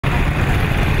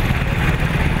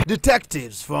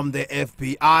Detectives from the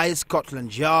FBI,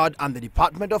 Scotland Yard and the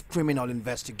Department of Criminal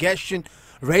Investigation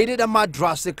raided a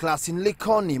Madrasa class in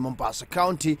Likoni, Mombasa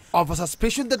County, over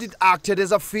suspicion that it acted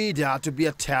as a feeder to be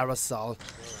a terror cell.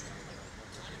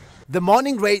 The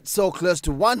morning raid saw close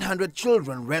to 100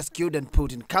 children rescued and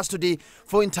put in custody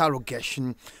for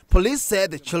interrogation. Police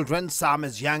said the children, some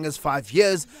as young as 5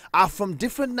 years, are from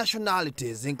different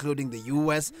nationalities including the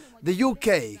US, the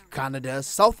UK, Canada,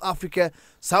 South Africa,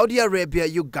 Saudi Arabia,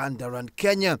 Uganda and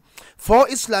Kenya. 4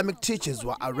 Islamic teachers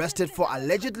were arrested for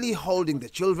allegedly holding the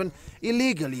children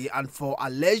illegally and for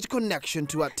alleged connection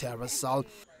to a terror cell.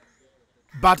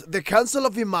 But the Council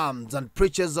of Imams and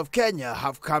Preachers of Kenya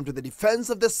have come to the defense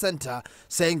of the center,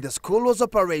 saying the school was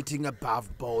operating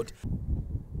above board.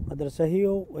 Madrasa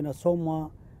hiyo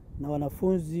inasomwa na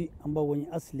wanafunzi ambao wenye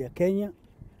asili ya Kenya.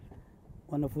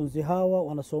 Wanafunzi hawa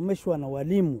wanasomeshwa na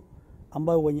walimu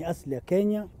ambao wenye asili ya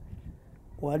Kenya.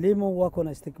 Walimu wako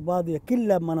na istikbadhi ya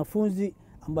kila mwanafunzi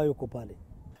ambaye yuko pale.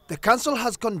 The council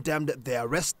has condemned the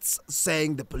arrests,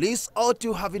 saying the police ought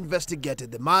to have investigated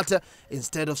the matter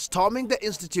instead of storming the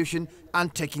institution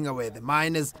and taking away the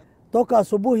minors. Toka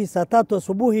asubuhi saa 3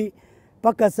 asubuhi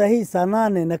mpaka saa hii saa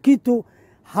 8 na kitu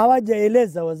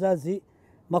hawajaeleza wazazi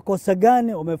makosa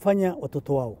gani wamefanya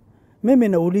watoto wao. Mimi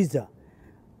nauliza,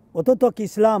 watoto wa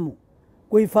Kiislamu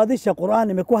kuhifadhisha Qur'an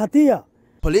imekuwa hatia?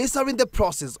 Police are in the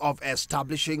process of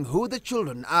establishing who the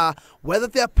children are,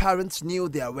 whether their parents knew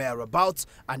their whereabouts,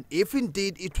 and if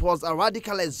indeed it was a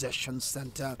radicalization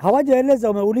center. Hawajaeleza,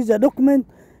 wameuliza document,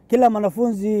 kila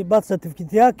mwanafunzi birth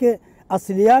certificate yake,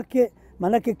 asili yake,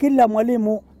 manake kila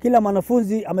mwalimu, kila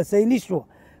mwanafunzi amesainishwa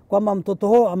kwamba mtoto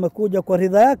huyo amekuja kwa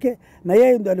ridha yake na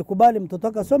yeye ndiye alikubali mtoto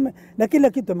wake asome na kila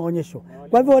kitu ameonyeshwa.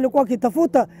 Kwa hivyo walikuwa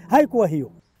wakitafuta, haikuwa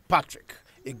hiyo. Patrick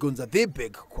Igunza, the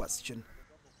big question.